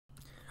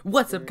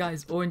What's up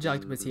guys, Orange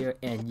Octopus here,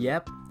 and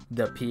yep,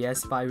 the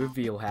PS5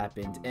 reveal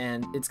happened,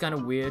 and it's kind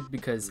of weird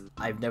because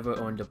I've never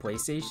owned a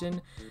PlayStation,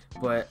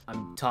 but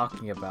I'm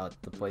talking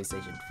about the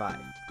PlayStation 5.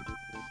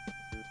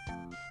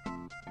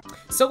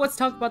 So let's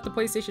talk about the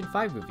PlayStation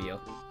 5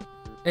 reveal.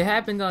 It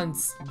happened on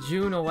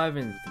June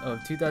 11th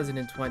of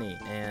 2020,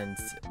 and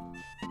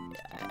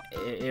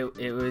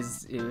it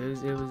was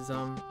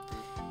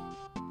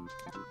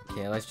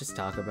okay, let's just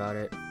talk about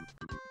it.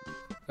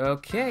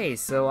 Okay,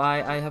 so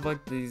I have like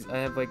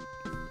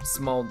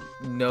small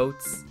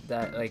notes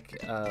that I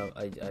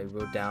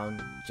wrote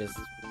down just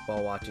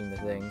while watching the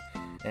thing,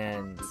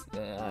 and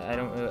I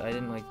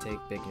didn't like take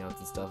big notes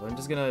and stuff. I'm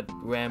just gonna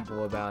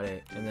ramble about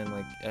it and then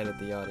like edit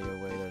the audio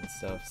later and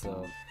stuff.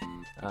 So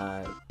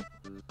I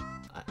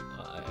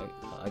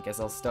guess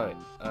I'll start.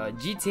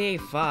 GTA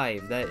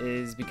 5, that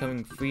is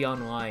becoming free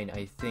online.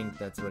 I think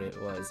that's what it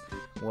was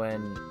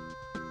when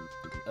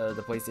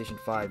the PlayStation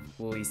 5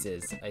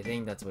 releases. I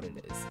think that's what it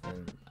is,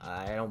 and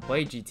I don't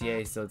play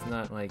GTA, so it's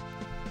not like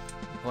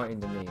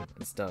important to me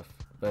and stuff,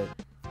 but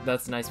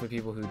that's nice for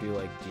people who do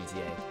like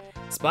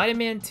GTA.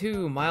 Spider-Man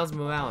 2 Miles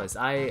Morales.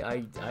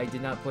 I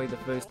did not play the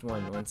first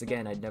one. Once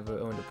again, I'd never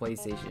owned a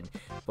PlayStation,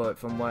 but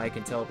from what I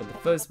can tell about the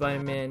first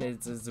Spider-Man,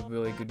 it's a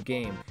really good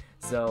game.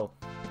 So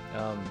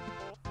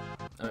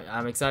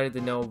I'm excited to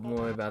know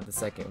more about the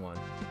second one.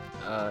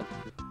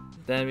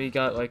 Then we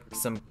got like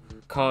some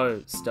car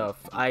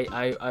stuff.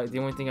 The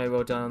only thing I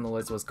wrote down on the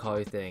list was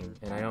car thing,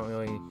 and I don't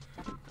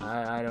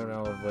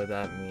know what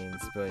that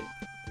means, but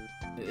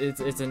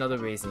it's another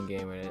racing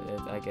game,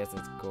 and I guess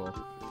it's cool.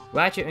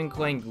 Ratchet and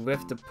Clank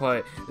Rift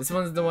Apart. This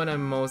one's the one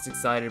I'm most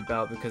excited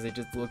about because it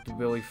just looked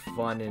really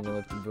fun and it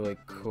looked really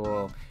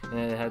cool, and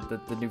then it had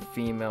the new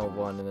female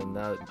one, and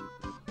then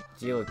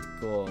she looked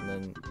cool, and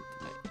then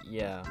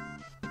yeah.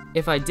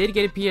 If I did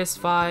get a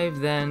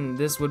PS5, then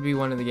this would be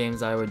one of the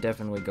games I would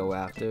definitely go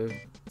after.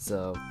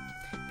 So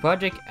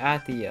Project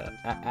Athia.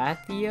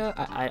 Athia?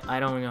 I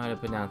don't know how to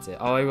pronounce it.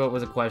 All I wrote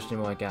was a question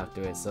mark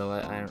after it, so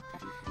I don't.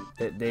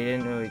 They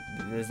didn't really.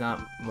 There's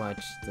not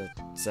much to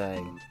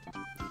say.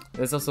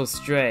 There's also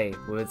Stray,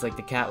 where it's like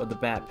the cat with the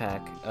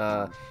backpack.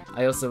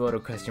 I also wrote a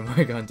question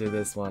mark onto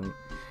this one.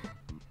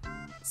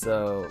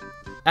 So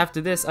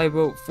after this, I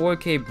wrote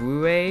 4K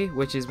Blu-ray,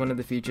 which is one of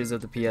the features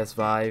of the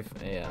PS5.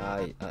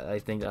 Yeah, I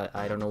think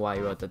I don't know why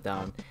you wrote that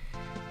down.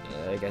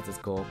 I guess it's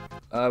cool.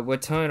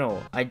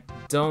 Returnal. I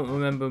don't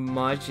remember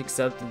much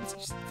except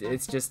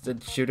it's just a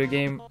shooter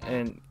game,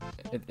 and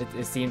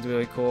it seems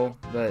really cool.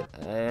 But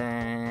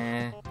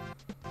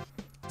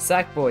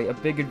Sackboy: A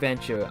Big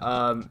Adventure.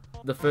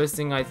 The first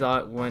thing I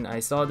thought when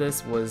I saw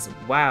this was,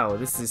 wow,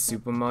 this is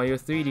Super Mario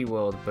 3D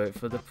World, but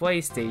for the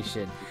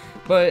PlayStation.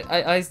 But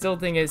I still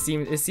think it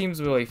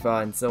seems really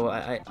fun, so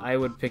I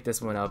would pick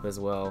this one up as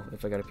well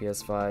if I got a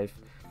PS5.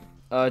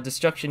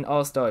 Destruction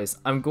All-Stars.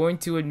 I'm going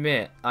to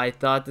admit, I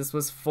thought this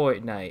was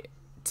Fortnite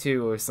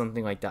 2 or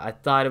something like that. I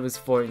thought it was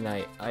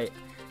Fortnite.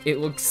 It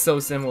looks so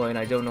similar, and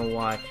I don't know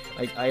why.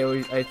 I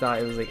thought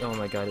it was like, oh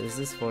my god, is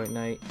this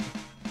Fortnite?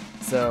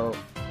 So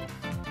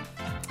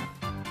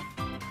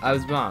I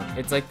was wrong.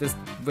 It's like this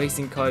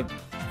racing car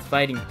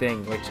fighting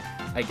thing, which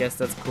I guess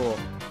that's cool.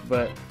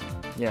 But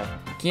yeah,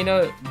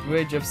 Kino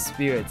Bridge of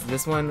Spirits.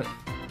 This one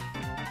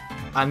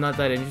I'm not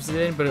that interested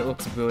in, but it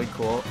looks really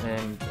cool,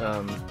 and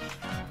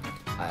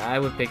I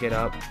would pick it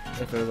up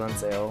if it was on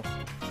sale.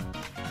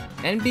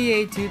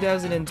 NBA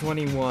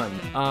 2021.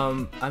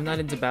 I'm not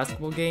into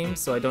basketball games,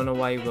 so I don't know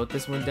why you wrote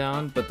this one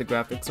down, but the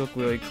graphics look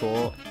really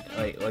cool,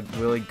 like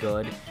really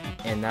good,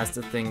 and that's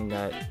the thing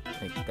that,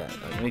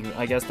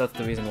 I guess that's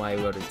the reason why I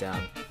wrote it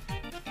down.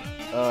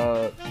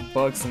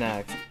 Bug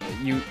Snacks.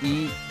 You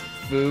eat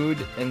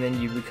food, and then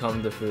you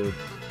become the food.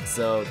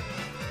 So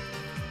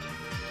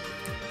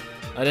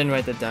I didn't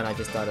write that down, I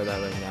just thought of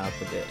that right now,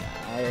 but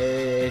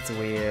it's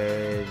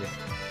weird.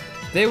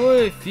 There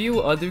were a few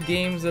other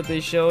games that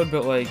they showed,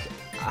 but like,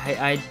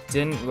 I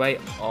didn't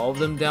write all of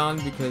them down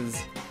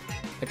because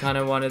I kind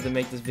of wanted to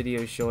make this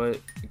video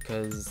short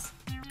because,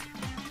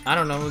 I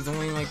don't know, it was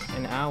only like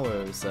an hour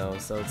or so,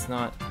 so it's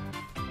not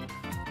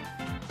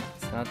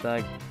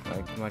that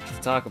like much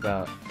to talk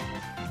about.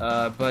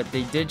 But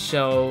they did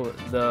show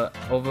the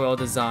overall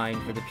design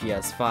for the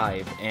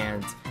PS5,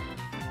 and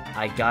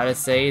I gotta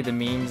say, the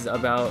memes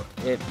about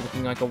it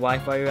looking like a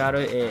Wi-Fi router,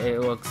 it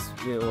looks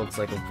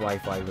like a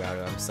Wi-Fi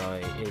router. I'm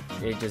sorry,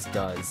 it just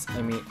does.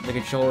 I mean, the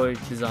controller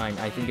design,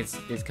 I think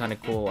it's kind of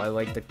cool. I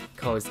like the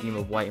color scheme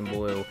of white and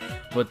blue,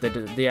 but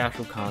the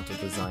actual console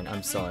design,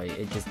 I'm sorry,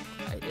 it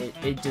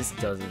just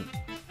doesn't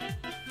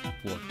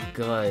look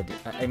good.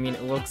 I mean,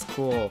 it looks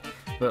cool,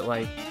 but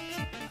like,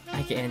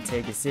 I can't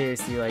take it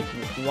seriously. Like,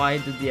 why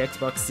did the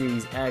Xbox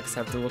Series X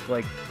have to look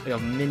like a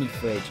mini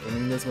fridge, and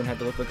then this one had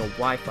to look like a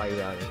Wi-Fi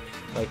router?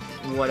 Like,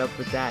 what up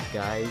with that,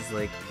 guys?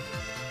 Like,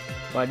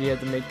 why do you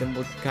have to make them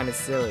look kind of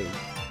silly?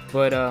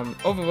 But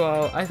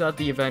overall, I thought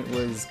the event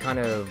was kind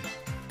of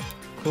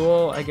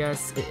cool. I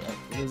guess it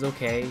was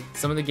okay.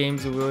 Some of the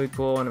games were really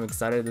cool, and I'm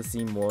excited to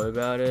see more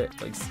about it,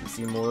 like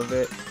see more of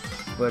it.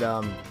 But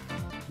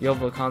the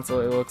overall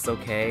console, it looks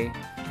okay.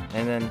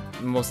 And then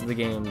most of the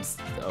games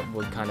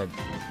were kind of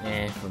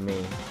for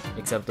me,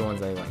 except the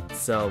ones I liked.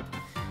 So,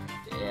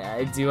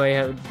 yeah,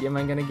 am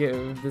I gonna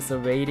give this a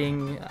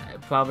rating?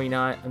 Probably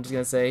not. I'm just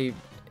gonna say,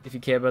 if you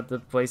care about the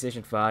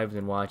PlayStation 5,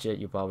 then watch it.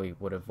 You probably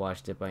would have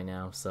watched it by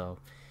now. So,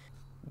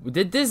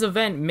 did this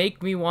event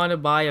make me want to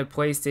buy a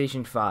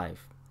PlayStation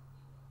 5?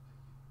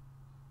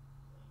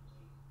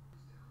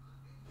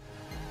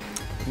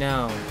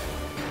 No.